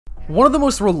One of the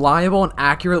most reliable and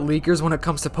accurate leakers when it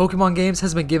comes to Pokemon games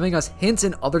has been giving us hints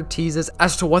and other teases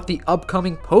as to what the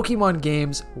upcoming Pokemon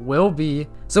games will be.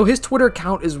 So his Twitter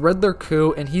account is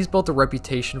RedlerCoo, and he's built a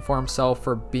reputation for himself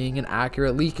for being an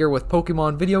accurate leaker with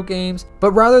Pokemon video games.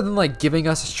 But rather than like giving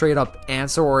us a straight up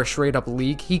answer or a straight up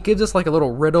leak, he gives us like a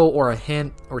little riddle or a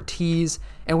hint or tease,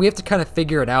 and we have to kind of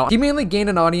figure it out. He mainly gained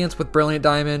an audience with Brilliant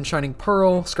Diamond, Shining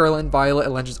Pearl, Scarlet and Violet,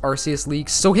 and Legends Arceus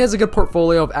leaks, so he has a good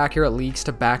portfolio of accurate leaks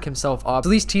to back himself up. So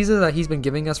these teases that he's been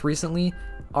giving us recently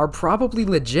are probably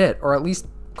legit, or at least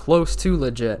close to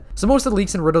legit. So most of the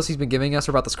leaks and riddles he's been giving us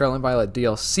are about the Scarlet and Violet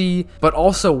DLC, but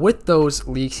also with those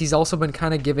leaks, he's also been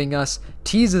kind of giving us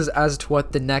teases as to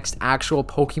what the next actual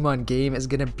Pokemon game is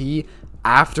going to be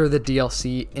after the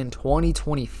DLC in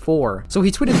 2024. So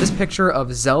he tweeted this picture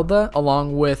of Zelda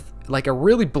along with like a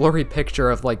really blurry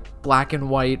picture of like Black and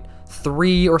White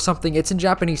 3 or something. It's in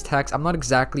Japanese text. I'm not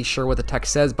exactly sure what the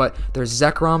text says, but there's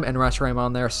Zekrom and Reshiram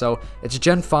on there. So it's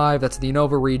Gen 5, that's the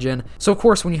Unova region. So of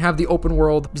course, when you have the open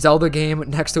world Zelda game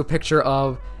next to a picture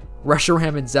of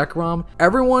Reshiram and Zekrom,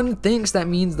 everyone thinks that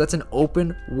means that's an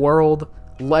open world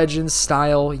Legends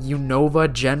style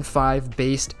Unova Gen 5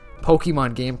 based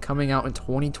Pokemon game coming out in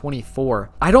 2024.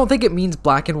 I don't think it means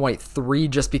Black and White 3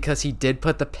 just because he did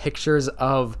put the pictures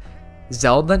of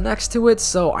Zelda next to it,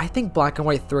 so I think Black and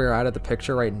White 3 are out of the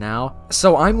picture right now.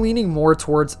 So I'm leaning more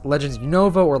towards Legends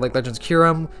Unova or like Legends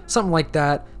Kyurem, something like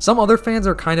that. Some other fans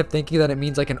are kind of thinking that it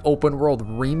means like an open world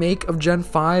remake of Gen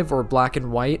 5 or Black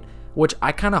and White, which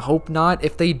I kind of hope not.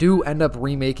 If they do end up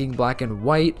remaking Black and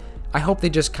White, I hope they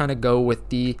just kind of go with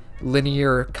the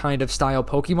linear kind of style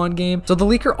Pokemon game. So the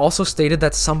leaker also stated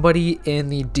that somebody in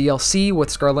the DLC with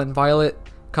Scarlet and Violet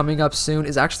coming up soon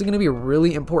is actually going to be a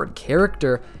really important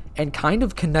character and kind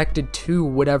of connected to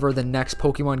whatever the next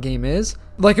Pokemon game is.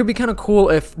 Like, it'd be kind of cool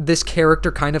if this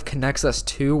character kind of connects us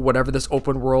to whatever this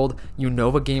open world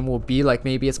Unova game will be. Like,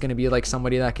 maybe it's going to be like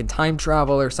somebody that can time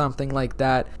travel or something like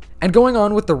that. And going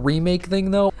on with the remake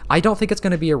thing though, I don't think it's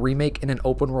going to be a remake in an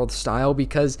open world style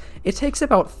because it takes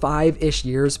about 5-ish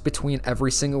years between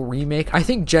every single remake. I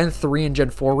think Gen 3 and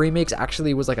Gen 4 remakes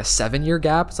actually was like a 7-year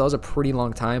gap, so that was a pretty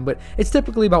long time, but it's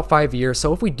typically about 5 years.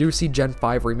 So if we do see Gen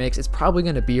 5 remakes, it's probably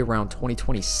going to be around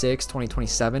 2026,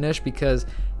 2027-ish because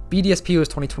BDSP was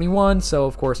 2021, so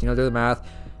of course, you know, do the math.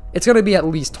 It's going to be at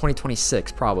least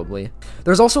 2026, probably.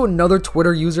 There's also another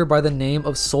Twitter user by the name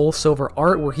of Soul Silver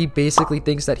Art where he basically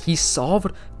thinks that he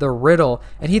solved the riddle,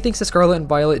 and he thinks the Scarlet and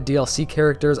Violet DLC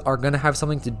characters are going to have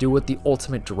something to do with the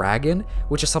Ultimate Dragon,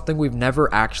 which is something we've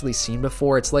never actually seen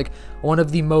before. It's like one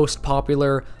of the most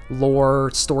popular lore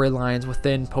storylines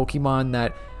within Pokemon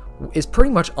that is pretty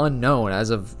much unknown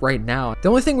as of right now. The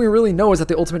only thing we really know is that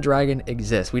the Ultimate Dragon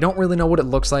exists. We don't really know what it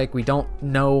looks like. We don't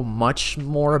know much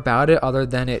more about it other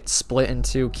than it split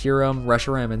into Kyurem,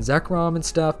 Reshiram, and Zekrom and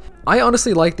stuff. I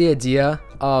honestly like the idea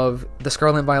of the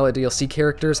Scarlet and Violet DLC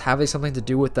characters having something to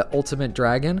do with the Ultimate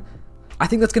Dragon. I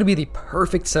think that's going to be the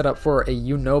perfect setup for a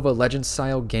Unova Legends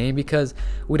style game because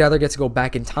we'd either get to go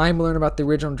back in time and learn about the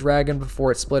original dragon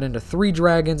before it split into 3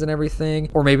 dragons and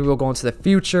everything, or maybe we'll go into the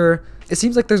future. It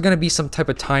seems like there's going to be some type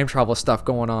of time travel stuff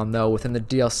going on though within the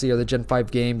DLC or the Gen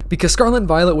 5 game because Scarlet and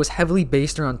Violet was heavily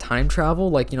based around time travel,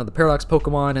 like, you know, the Paradox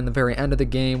Pokemon in the very end of the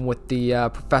game with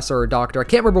the professor or doctor. I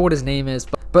can't remember what his name is,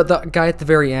 but the guy at the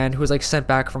very end who was like sent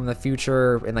back from the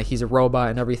future and like he's a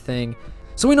robot and everything.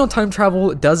 So we know time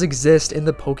travel does exist in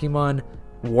the Pokemon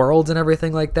worlds and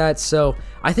everything like that, so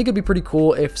I think it'd be pretty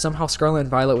cool if somehow Scarlet and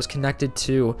Violet was connected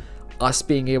to us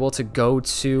being able to go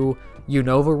to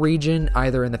Unova region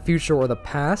either in the future or the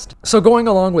past. So going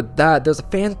along with that, there's a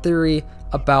fan theory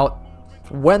about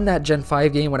when that Gen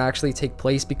 5 game would actually take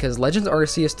place because Legends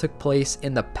Arceus took place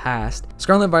in the past.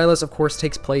 Scarlet and Violet, of course,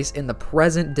 takes place in the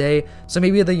present day, so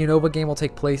maybe the Unova game will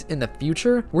take place in the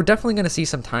future. We're definitely going to see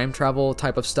some time travel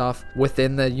type of stuff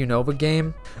within the Unova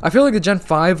game. I feel like the Gen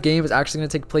 5 game is actually going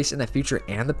to take place in the future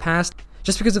and the past,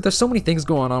 just because if there's so many things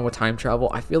going on with time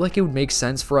travel, I feel like it would make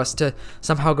sense for us to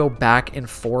somehow go back and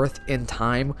forth in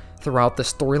time throughout the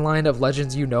storyline of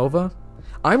Legends Unova.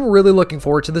 I'm really looking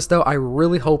forward to this though. I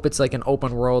really hope it's like an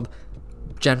open world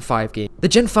Gen 5 game. The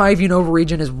Gen 5 Unova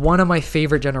region is one of my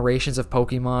favorite generations of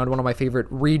Pokemon, one of my favorite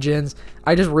regions.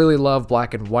 I just really love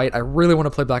Black and White. I really want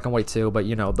to play Black and White too, but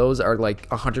you know, those are like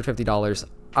 $150.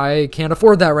 I can't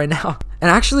afford that right now. And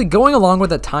actually going along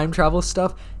with the time travel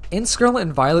stuff, in Scarlet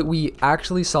and Violet, we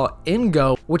actually saw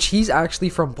Ingo, which he's actually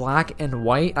from Black and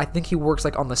White. I think he works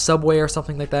like on the subway or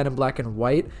something like that in Black and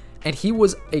White. And he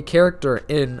was a character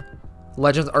in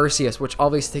Legends Arceus, which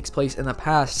obviously takes place in the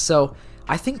past. So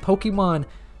I think Pokemon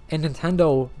and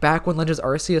Nintendo, back when Legends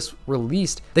Arceus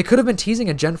released, they could have been teasing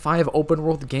a Gen 5 open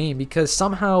world game, because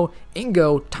somehow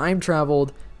Ingo time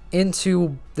traveled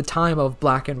into the time of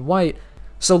Black and White.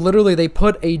 So literally they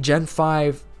put a Gen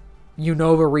 5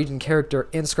 Unova region character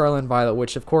in Scarlet and Violet,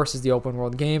 which of course is the open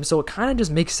world game, so it kind of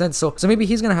just makes sense. So maybe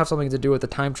he's gonna have something to do with the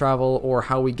time travel, or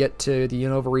how we get to the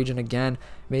Unova region again.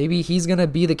 Maybe he's gonna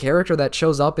be the character that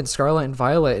shows up in Scarlet and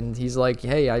Violet, and he's like,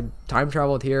 hey, I time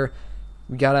traveled here,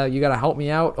 you gotta help me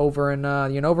out over in the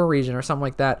Unova region, or something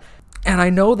like that. And I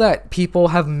know that people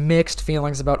have mixed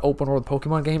feelings about open world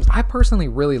Pokemon games. I personally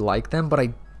really like them, but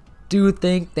I do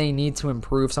think they need to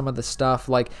improve some of the stuff.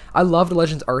 Like, I loved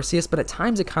Legends Arceus, but at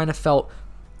times it kind of felt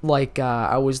like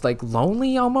I was like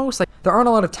lonely almost. Like, there aren't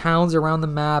a lot of towns around the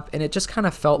map, and it just kind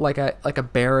of felt like a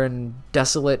barren,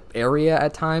 desolate area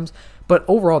at times. But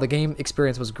overall, the game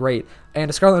experience was great.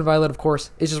 And Scarlet and Violet, of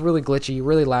course, is just really glitchy,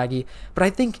 really laggy. But I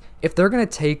think if they're gonna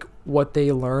take what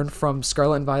they learned from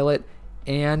Scarlet and Violet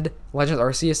and Legends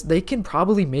Arceus, they can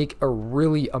probably make a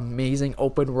really amazing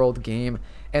open world game.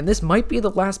 And this might be the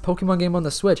last Pokemon game on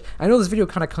the Switch. I know this video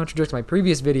kind of contradicts my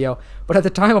previous video, but at the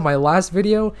time of my last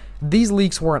video, these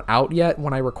leaks weren't out yet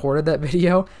when I recorded that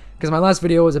video, because my last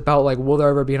video was about, like, will there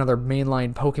ever be another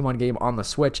mainline Pokemon game on the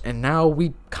Switch? And now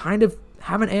we kind of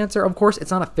have an answer. Of course,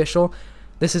 it's not official.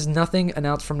 This is nothing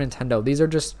announced from Nintendo. These are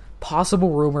just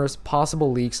possible rumors,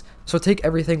 possible leaks, so take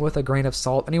everything with a grain of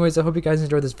salt. Anyways, I hope you guys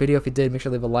enjoyed this video. If you did, make sure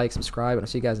to leave a like, subscribe, and I'll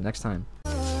see you guys next time.